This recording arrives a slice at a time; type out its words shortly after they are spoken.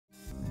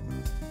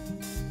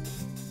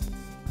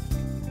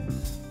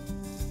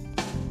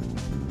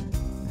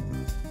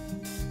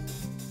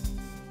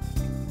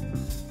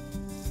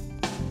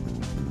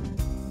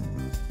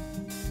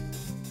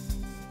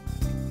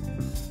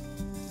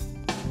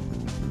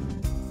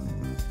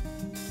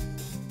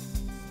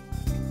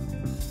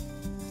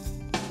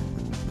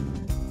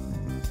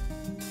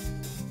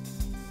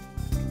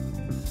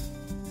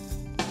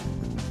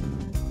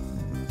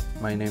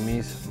My name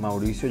is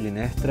Mauricio.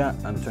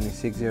 I'm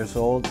 26 years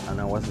old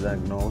and I was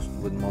diagnosed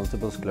with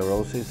multiple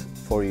sclerosis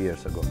 4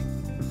 years ago.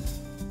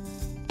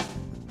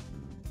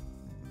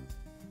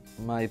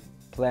 My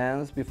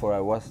plans before I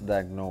was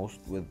diagnosed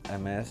with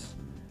MS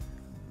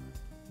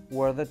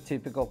were the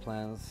typical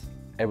plans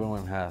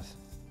everyone has.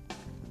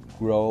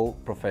 Grow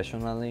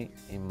professionally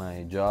in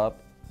my job,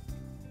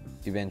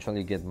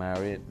 eventually get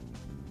married,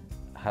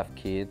 have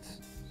kids.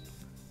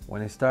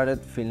 When I started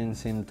feeling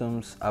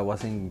symptoms, I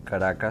was in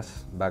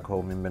Caracas, back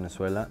home in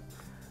Venezuela,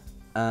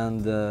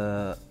 and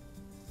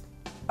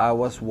I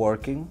was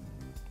working.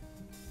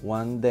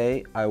 One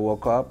day I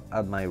woke up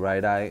and my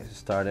right eye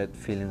started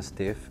feeling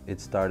stiff.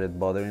 It started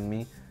bothering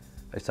me.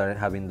 I started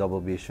having double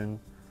vision,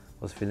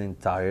 was feeling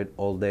tired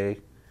all day,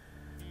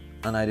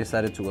 and I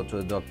decided to go to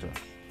the doctor.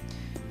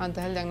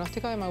 Antes del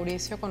diagnóstico de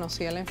Mauricio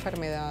conocía la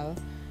enfermedad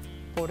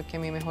porque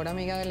mi mejor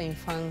amiga de la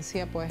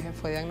infancia pues,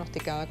 fue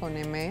diagnosticada con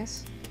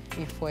MS.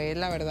 Y fue,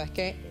 la verdad es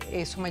que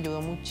eso me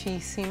ayudó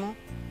muchísimo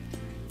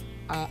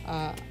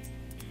a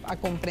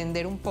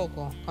comprender un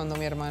poco, cuando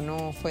mi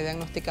hermano fue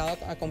diagnosticado,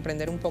 a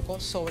comprender un poco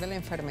sobre la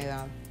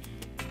enfermedad.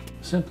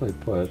 Simply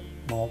put,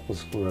 multiple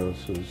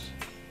sclerosis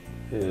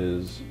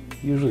is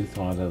usually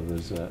thought of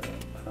as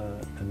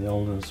an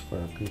illness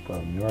where people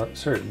have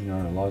certain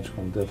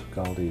neurological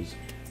difficulties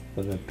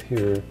that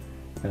appear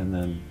and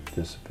then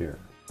disappear.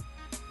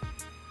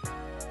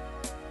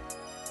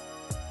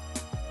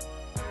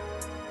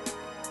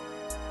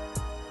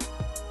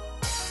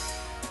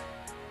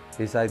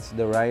 Besides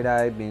the right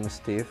eye being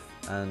stiff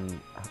and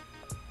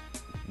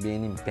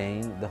being in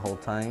pain the whole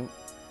time,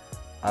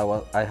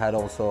 I had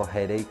also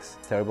headaches,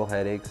 terrible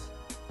headaches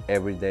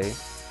every day.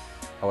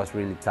 I was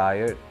really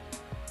tired,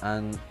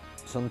 and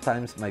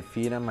sometimes my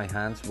feet and my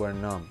hands were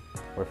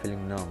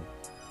feeling numb.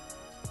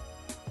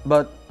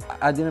 But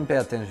I didn't pay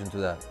attention to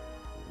that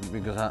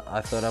because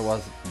I thought I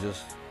was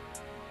just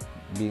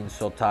being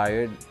so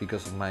tired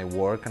because of my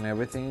work and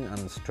everything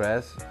and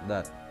stress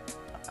that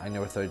I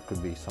never thought it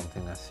could be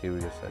something as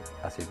serious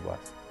as it was.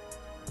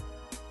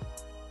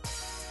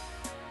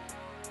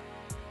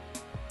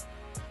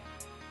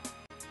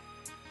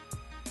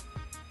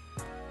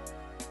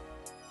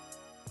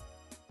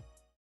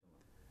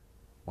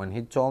 When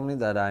he told me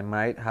that I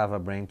might have a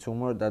brain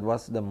tumor, that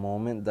was the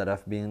moment that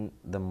I've been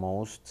the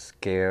most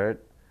scared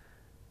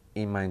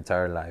in my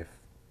entire life.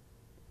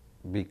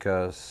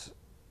 Because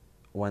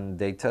when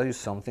they tell you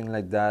something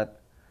like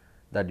that,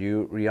 that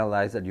you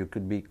realize that you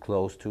could be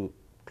close to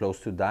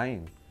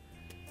dying.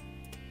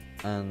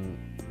 And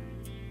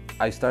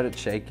I started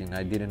shaking.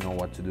 I didn't know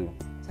what to do.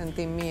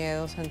 Sentí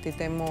miedo, sentí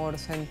temor,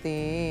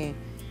 sentí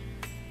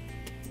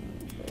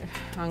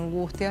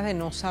angustias de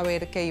no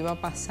saber qué iba a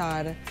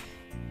pasar.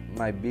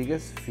 My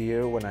biggest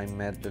fear when I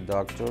met the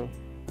doctor,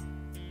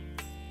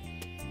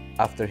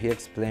 after he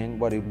explained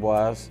what it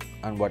was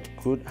and what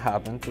could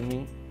happen to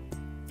me,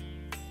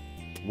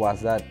 was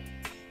that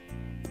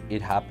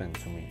it happened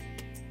to me.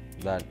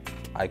 That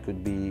I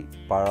could be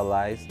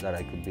paralyzed, that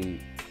I could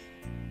be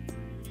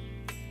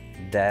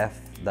deaf,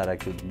 that I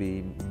could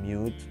be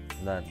mute,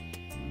 that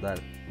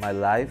my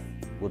life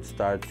would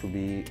start to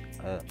be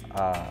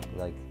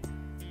like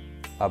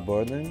a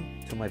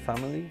burden to my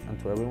family and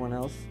to everyone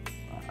else.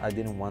 I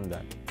didn't want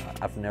that.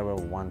 I've never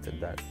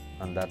wanted that,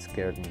 and that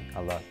scared me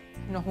a lot.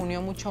 Nos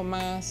unió mucho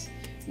más,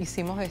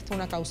 hicimos de esto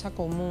una causa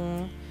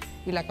común,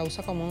 y la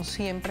causa común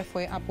siempre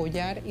fue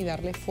apoyar y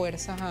darle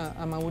fuerzas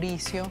a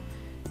Mauricio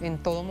en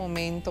todo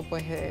momento,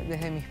 pues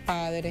desde mis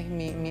padres,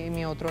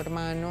 mi otro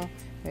hermano,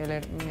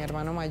 mi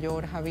hermano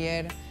mayor,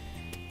 Javier,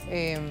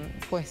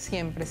 pues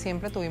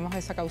siempre tuvimos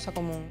esa causa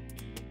común.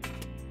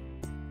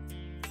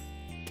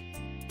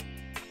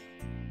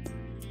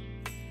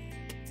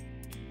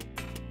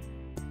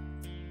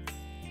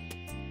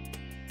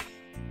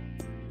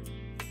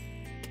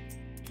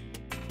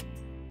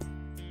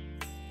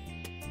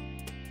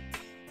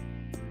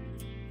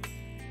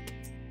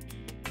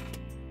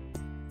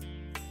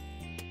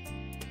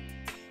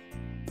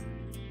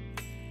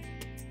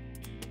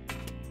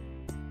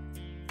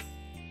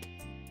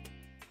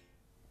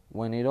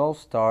 When it all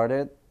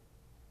started,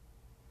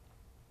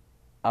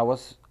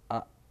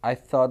 I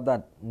thought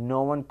that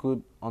no one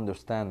could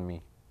understand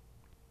me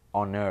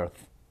on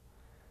earth.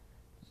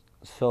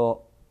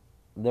 So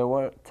there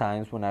were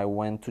times when I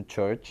went to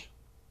church,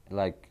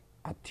 like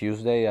a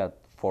Tuesday at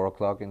 4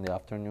 o'clock in the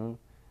afternoon,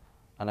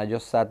 and I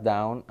just sat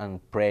down and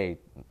prayed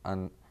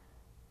and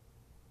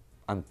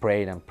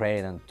prayed and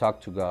prayed and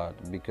talked to God,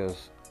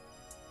 because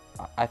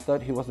I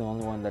thought He was the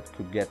only one that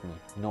could get me.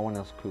 No one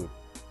else could.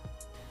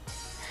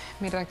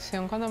 Mi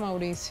reacción cuando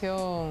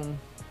Mauricio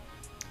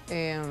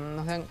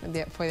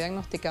fue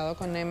diagnosticado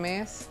con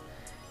MS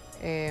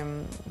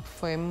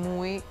fue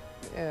muy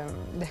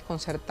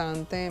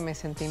desconcertante, me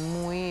sentí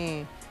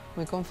muy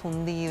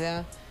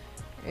confundida,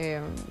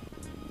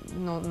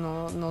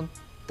 no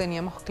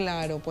teníamos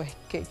claro pues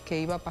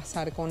qué iba a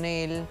pasar con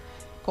él,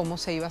 cómo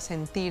se iba a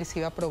sentir, si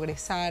iba a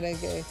progresar,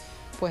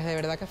 pues de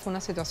verdad que fue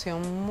una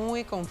situación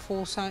muy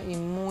confusa y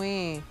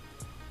muy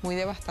muy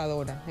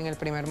devastadora en el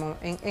primer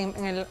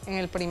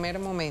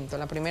momento,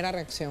 la primera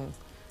reacción.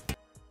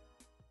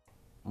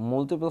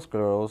 Multiple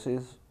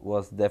sclerosis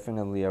was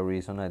definitely a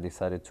reason I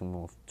decided to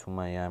move to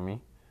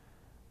Miami,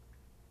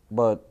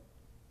 but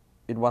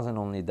it wasn't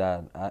only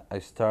that. I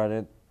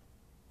started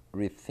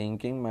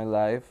rethinking my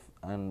life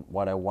and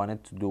what I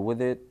wanted to do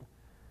with it,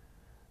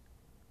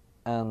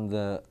 and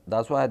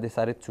that's why I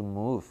decided to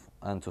move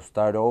and to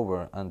start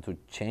over and to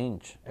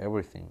change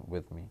everything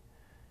with me.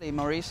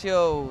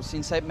 Mauricio,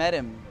 since I met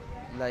him,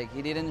 like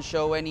he didn't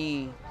show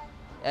any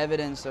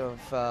evidence of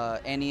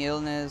any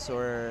illness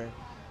or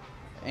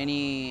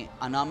any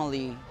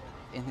anomaly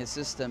in his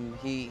system.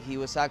 He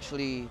was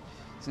actually,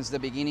 since the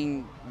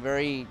beginning,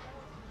 very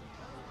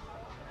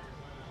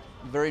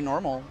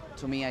normal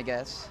to me, I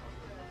guess.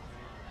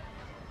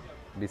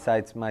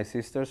 Besides my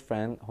sister's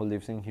friend who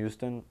lives in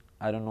Houston,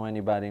 I don't know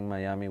anybody in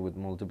Miami with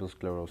multiple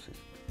sclerosis.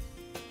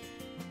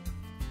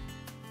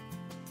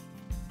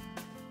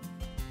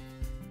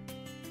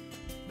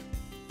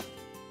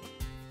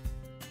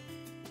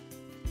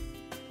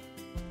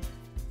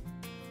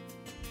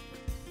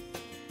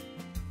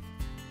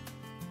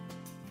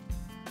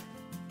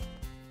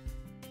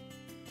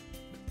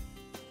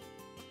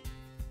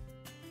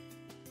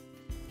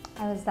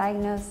 I was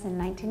diagnosed in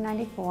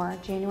 1994,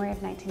 January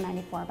of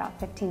 1994, about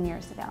 15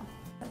 years ago.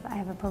 I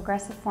have a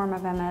progressive form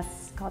of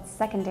MS called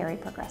secondary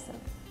progressive.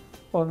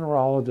 Well,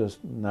 neurologists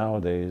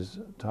nowadays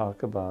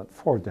talk about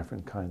 4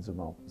 different kinds of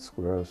multiple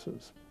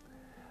sclerosis.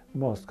 The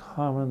most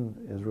common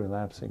is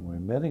relapsing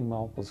remitting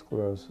multiple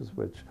sclerosis,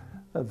 which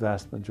the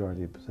vast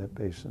majority of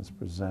patients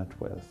present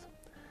with.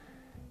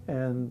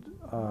 And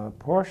a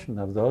portion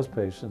of those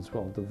patients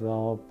will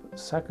develop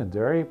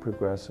secondary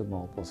progressive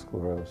multiple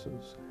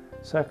sclerosis.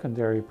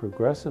 Secondary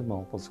progressive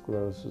multiple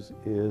sclerosis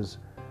is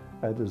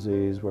a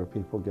disease where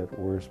people get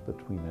worse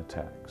between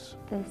attacks.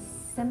 The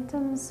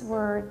symptoms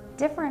were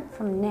different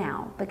from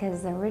now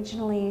because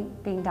originally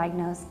being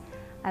diagnosed,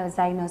 I was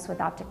diagnosed with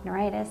optic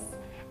neuritis,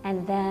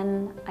 and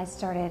then I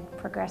started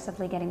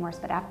progressively getting worse.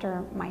 But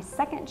after my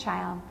second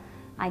child,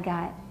 I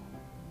got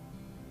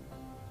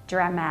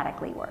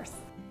dramatically worse.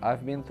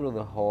 I've been through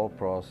the whole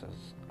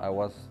process. I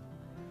was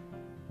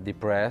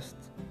depressed,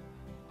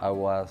 I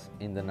was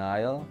in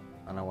denial,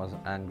 and I was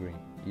angry.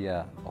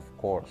 Yeah, of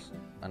course.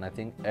 And I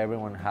think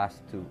everyone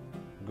has to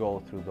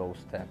go through those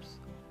steps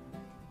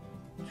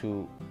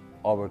to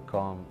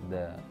overcome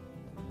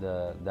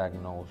the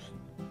diagnosis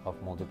of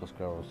multiple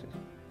sclerosis.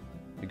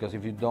 Because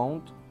if you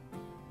don't,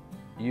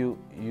 you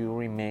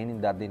remain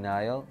in that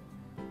denial,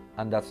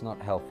 and that's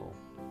not helpful.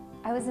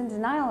 I was in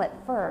denial at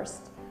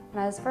first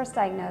when I was first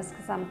diagnosed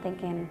because I'm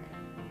thinking,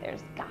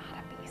 there's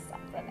gotta be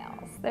something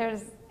else.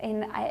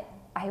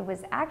 I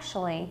was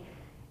actually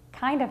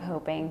kind of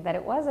hoping that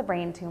it was a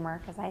brain tumor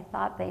because I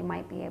thought they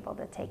might be able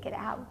to take it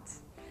out.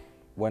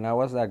 When I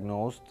was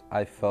diagnosed,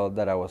 I felt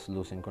that I was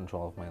losing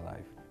control of my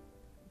life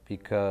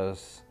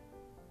because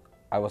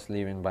I was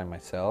living by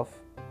myself.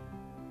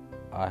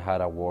 I had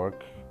a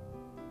work,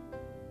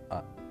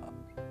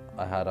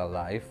 I had a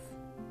life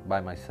by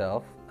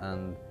myself,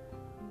 and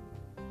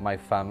my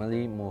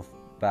family moved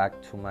back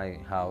to my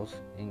house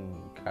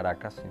in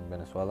Caracas, in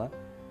Venezuela,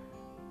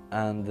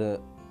 and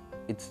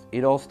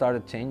it all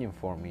started changing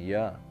for me.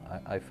 Yeah,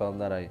 I felt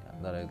that I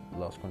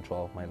lost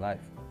control of my life.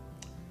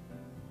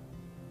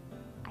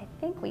 I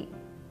think we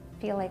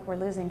feel like we're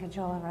losing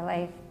control of our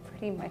life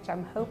pretty much.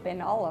 I'm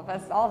hoping all of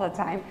us all the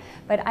time,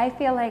 but I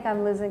feel like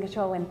I'm losing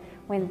control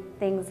when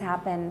things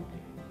happen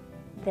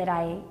that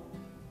I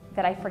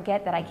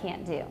forget that I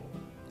can't do.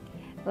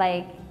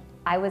 Like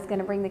I was going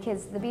to bring the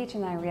kids to the beach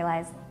and I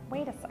realized,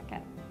 wait a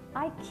second,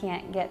 I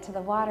can't get to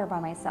the water by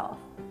myself.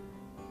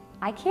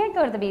 I can't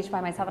go to the beach by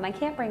myself and I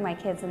can't bring my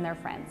kids and their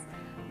friends,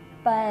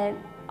 but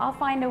I'll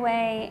find a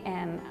way,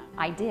 and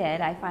I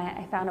did. I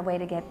found a way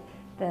to get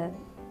the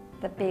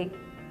big,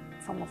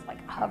 it's almost like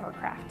a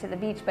hovercraft to the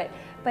beach, but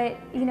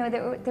you know,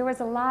 there was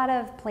a lot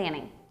of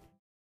planning.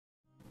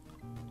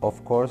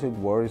 Of course it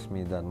worries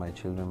me that my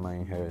children might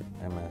inherit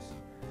MS.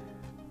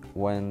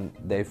 When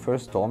they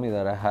first told me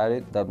that I had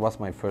it, that was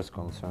my first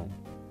concern.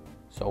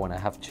 So when I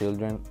have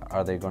children,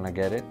 are they gonna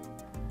get it?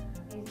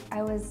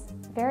 I was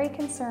very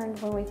concerned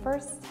when we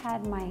first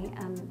had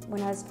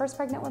when I was first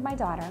pregnant with my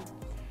daughter.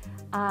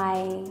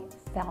 I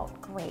felt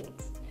great,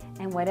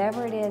 and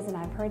whatever it is, and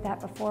I've heard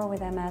that before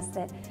with MS,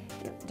 that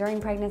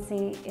during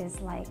pregnancy is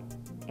like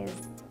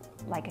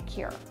a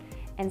cure.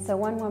 And so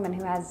one woman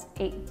who has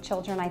 8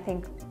 children, I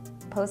think,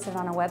 posted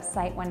on a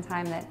website one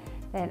time that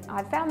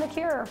I found the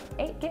cure,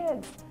 8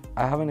 kids.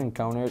 I haven't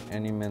encountered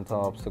any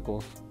mental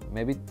obstacles.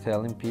 Maybe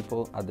telling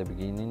people at the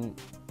beginning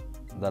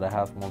that I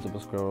have multiple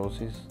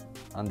sclerosis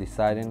and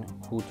deciding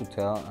who to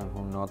tell and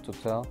who not to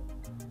tell,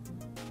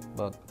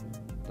 but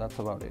that's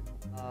about it.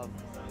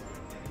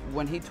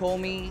 When he told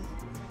me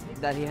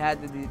that he had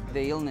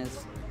the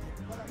illness,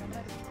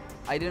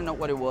 I didn't know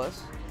what it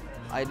was.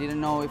 I didn't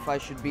know if I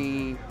should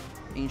be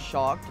in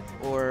shock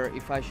or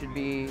if I should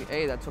be,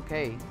 hey, that's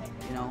okay,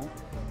 you know.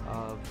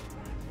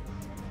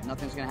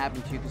 nothing's gonna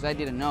happen to you, because I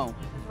didn't know.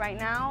 Right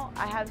now,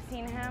 I have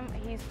seen him.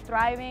 He's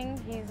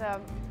thriving. He's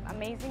an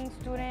amazing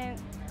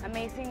student,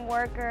 amazing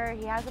worker.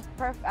 He has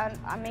an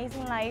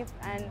amazing life,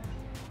 and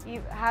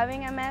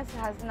having MS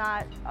has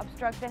not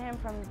obstructed him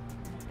from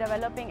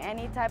developing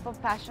any type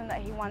of passion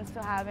that he wants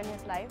to have in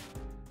his life.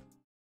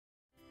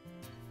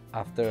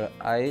 After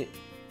I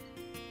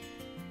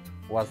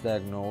was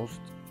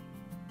diagnosed,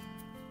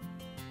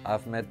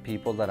 I've met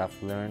people that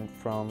I've learned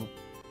from.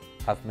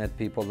 I've met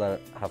people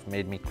that have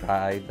made me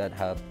cry, that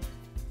have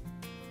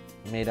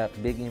made a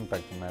big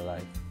impact in my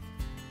life.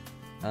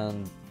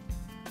 And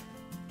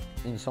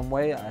in some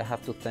way, I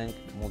have to thank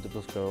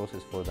multiple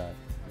sclerosis for that.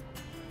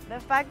 The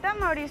fact that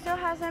Mauricio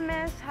has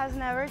MS has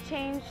never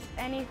changed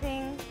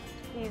anything.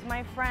 He's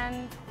my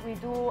friend. We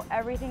do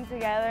everything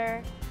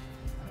together.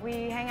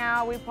 We hang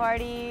out, we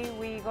party,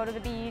 we go to the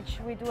beach,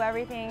 we do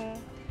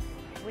everything.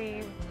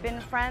 We've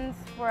been friends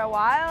for a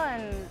while,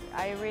 and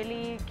I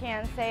really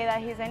can't say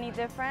that he's any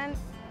different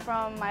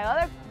from my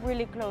other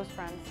really close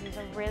friends. He's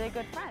a really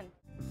good friend.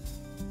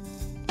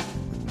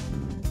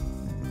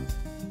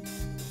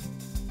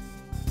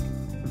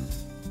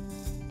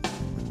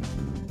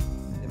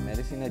 The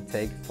medicine I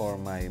take for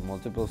my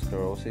multiple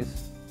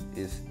sclerosis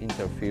is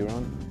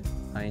interferon.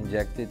 I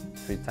inject it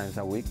 3 times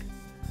a week.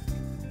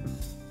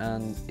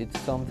 And it's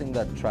something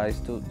that tries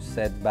to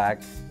set back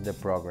the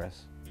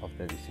progress of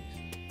the disease.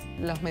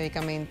 Los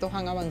medicamentos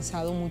han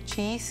avanzado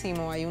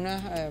muchísimo. Hay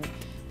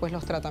pues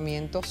los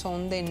tratamientos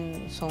son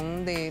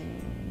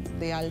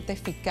de alta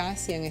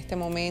eficacia en este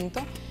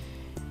momento,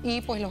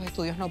 y pues los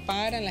estudios no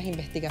paran, las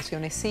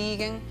investigaciones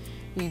siguen,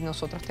 y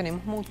nosotros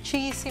tenemos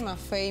muchísima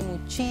fe y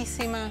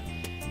muchísima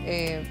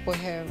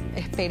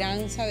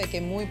esperanza de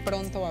que muy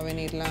pronto va a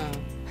venir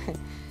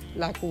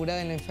la cura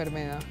de la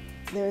enfermedad.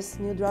 There's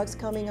new drugs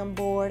coming on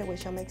board,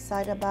 which I'm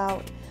excited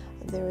about.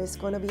 There is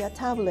going to be a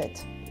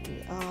tablet.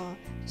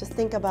 Just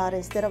think about it,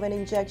 instead of an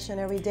injection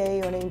every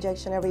day or an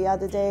injection every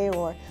other day,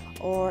 or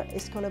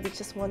it's going to be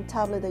just one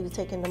tablet that you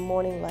take in the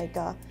morning,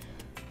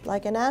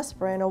 like an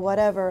aspirin or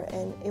whatever,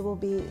 and it will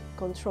be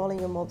controlling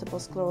your multiple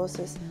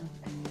sclerosis.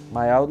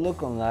 My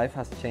outlook on life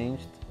has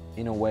changed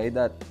in a way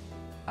that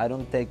I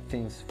don't take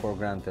things for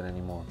granted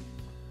anymore.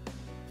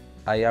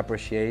 I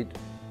appreciate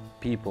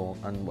people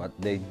and what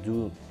they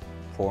do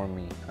for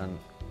me and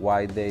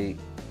why they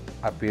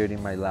appeared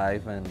in my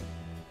life, and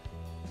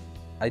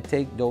I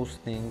take those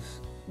things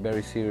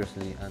very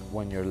seriously. And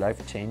when your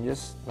life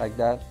changes like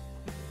that,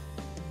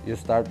 you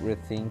start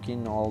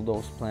rethinking all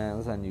those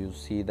plans, and you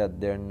see that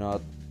they're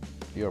not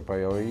your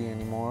priority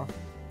anymore,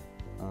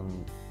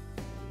 and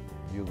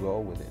you go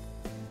with it.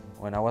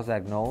 When I was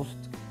diagnosed,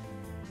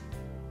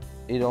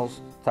 it all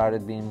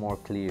started being more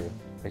clear.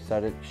 I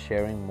started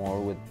sharing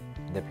more with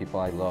the people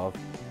I love.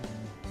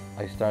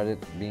 I started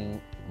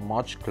being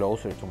much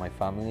closer to my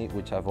family,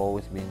 which I've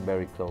always been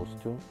very close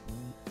to.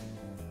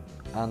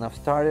 And I've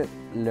started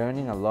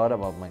learning a lot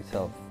about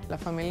myself. La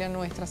familia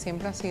nuestra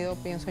siempre ha sido,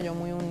 pienso yo,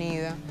 muy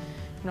unida,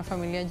 una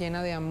familia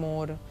llena de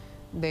amor,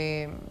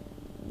 de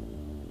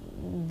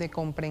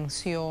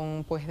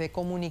comprensión, pues de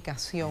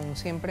comunicación.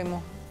 Siempre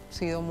hemos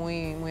sido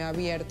muy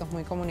abiertos,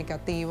 muy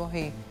comunicativos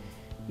y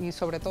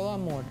sobre todo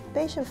amor.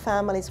 Patient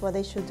families, what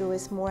they should do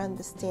is more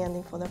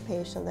understanding for the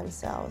patient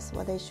themselves.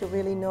 What they should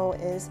really know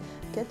is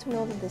get to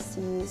know the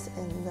disease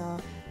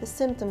and the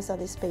symptoms that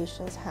these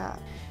patients have.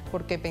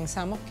 Porque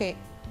pensamos que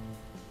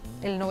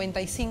el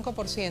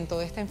 95%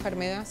 de esta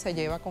enfermedad se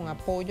lleva con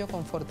apoyo,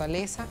 con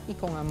fortaleza y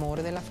con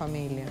amor de la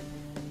familia.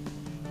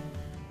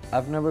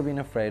 I've never been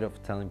afraid of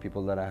telling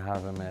people that I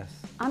have MS.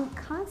 I'm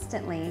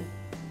constantly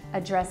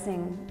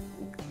addressing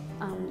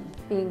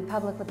being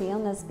public with the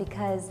illness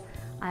because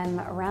I'm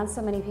around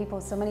so many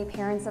people, so many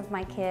parents of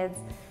my kids.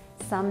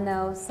 Some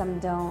know, some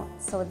don't.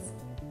 So it's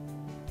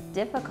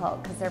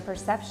difficult because their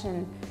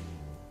perception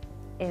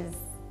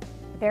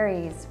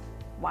varies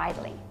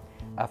widely.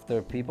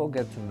 After people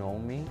get to know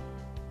me,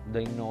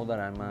 they know that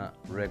I'm a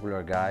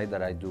regular guy,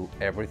 that I do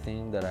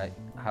everything, that I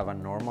have a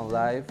normal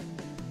life,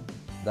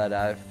 that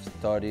I've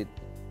studied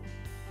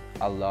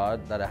a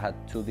lot, that I had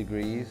 2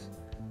 degrees,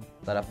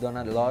 that I've done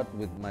a lot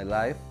with my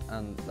life,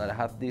 and that I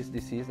have this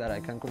disease that I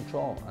can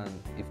control. And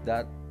if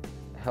that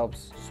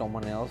helps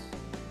someone else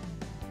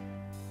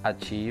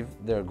achieve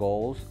their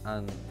goals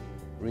and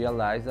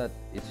realize that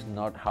it's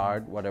not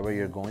hard, whatever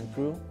you're going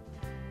through,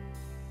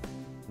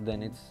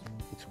 then it's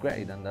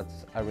great, and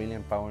that's a really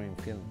empowering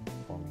feeling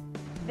for me.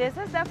 This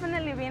has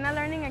definitely been a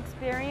learning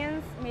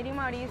experience, meeting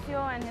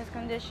Mauricio and his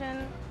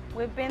condition.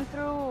 We've been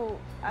through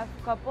a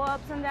couple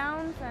ups and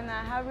downs, and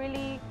I have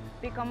really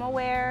become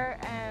aware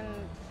and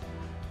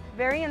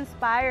very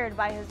inspired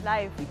by his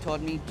life. He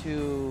taught me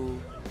to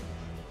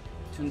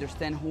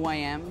understand who I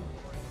am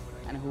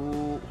and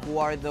who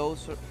are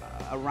those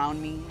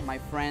around me, my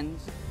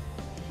friends,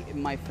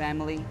 my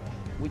family.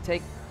 We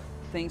take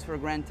things for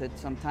granted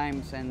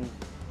sometimes, and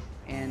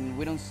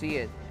we don't see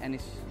it, and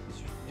it's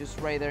just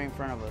right there in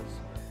front of us.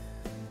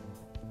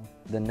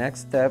 The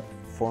next step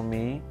for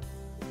me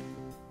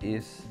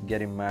is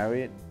getting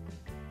married,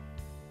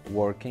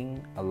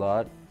 working a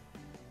lot,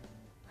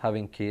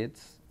 having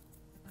kids,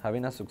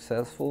 having a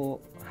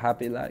successful,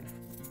 happy life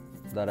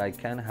that I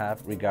can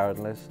have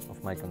regardless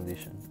of my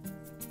condition.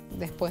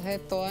 Después de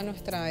toda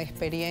nuestra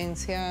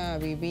experiencia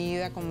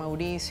vivida con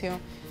Mauricio,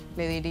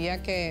 le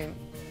diría que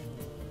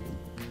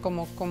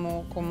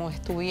como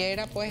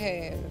estuviera,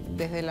 pues,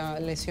 desde la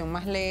lesión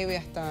más leve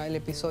hasta el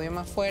episodio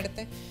más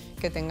fuerte,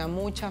 que tenga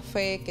mucha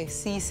fe, que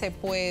sí se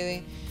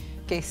puede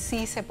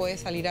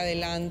salir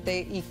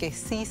adelante y que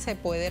sí se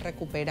puede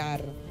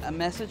recuperar. A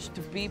message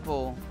to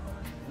people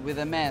with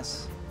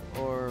MS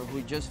or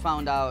who just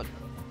found out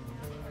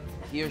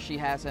he or she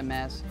has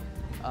MS,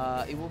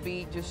 it will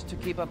be just to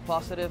keep a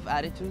positive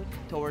attitude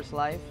towards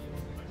life.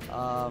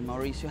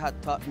 Mauricio had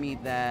taught me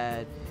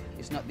that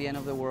it's not the end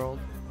of the world.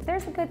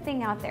 There's a good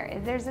thing out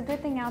there. There's a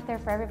good thing out there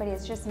for everybody.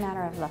 It's just a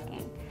matter of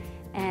looking.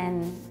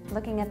 And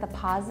looking at the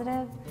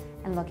positive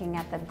and looking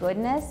at the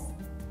goodness.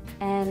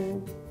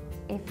 And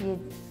if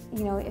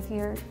if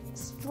you're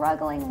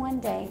struggling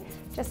one day,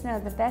 just know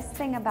the best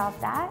thing about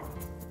that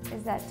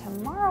is that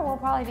tomorrow will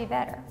probably be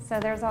better. So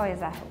there's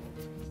always a hope.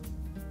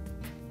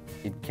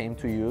 It came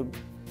to you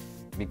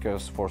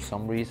because for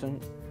some reason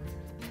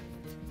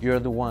you're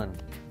the one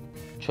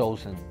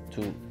chosen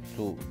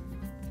to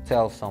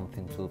tell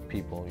something to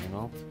people, you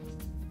know?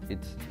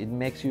 It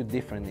makes you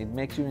different. It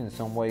makes you in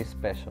some way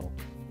special.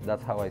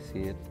 That's how I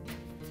see it.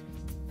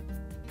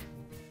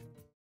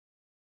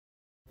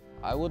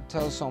 I would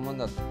tell someone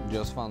that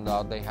just found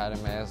out they had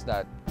MS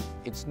that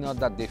it's not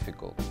that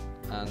difficult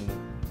and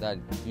that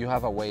you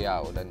have a way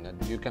out and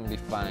that you can be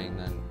fine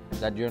and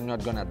that you're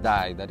not gonna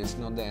die, that it's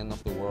not the end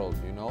of the world,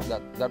 you know?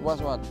 That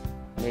was what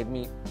made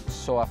me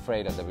so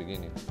afraid at the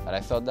beginning, that I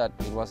thought that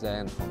it was the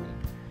end for me.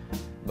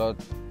 But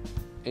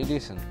it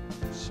isn't,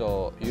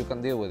 so you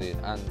can deal with it.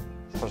 And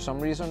for some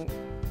reason,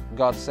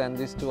 God sent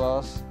this to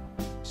us,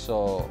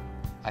 so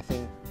I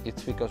think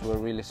it's because we're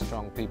really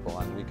strong people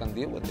and we can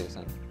deal with this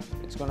and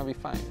it's gonna be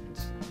fine.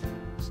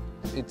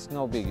 It's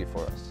no biggie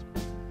for us.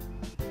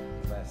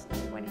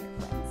 One of your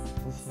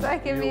friends. So I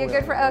can be a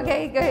good friend.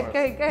 Okay,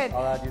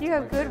 good. You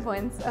have good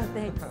ones. Oh,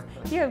 thanks.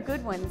 You have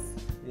good ones.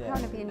 Yeah. I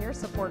want to be in your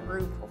support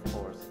group. Of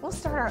course. We'll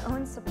start our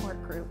own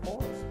support group. Of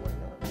course, why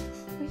not?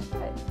 We should.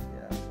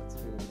 Yeah, that's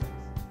really nice.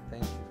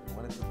 Thank you. I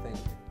wanted to thank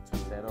you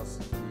to let us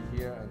be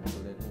here and to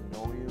let me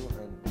know you,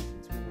 and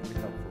it's been really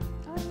helpful.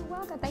 Oh, you're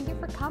welcome. Thank you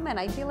for coming.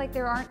 I feel like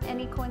there aren't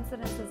any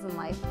coincidences in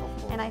life,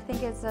 and I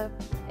think it's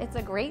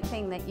a great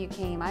thing that you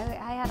came. I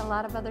had a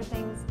lot of other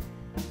things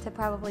to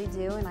probably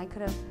do, and I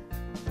could have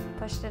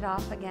pushed it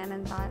off again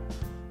and thought,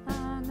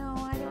 no,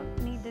 I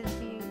don't need to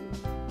be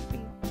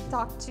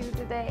talked to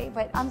today.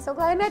 But I'm so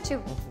glad I met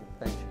you.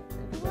 Thank you.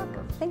 Thank you You're very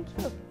welcome. much. Thank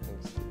you.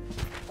 Thanks.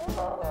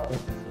 Oh,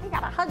 I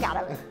got a hug out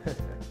of it.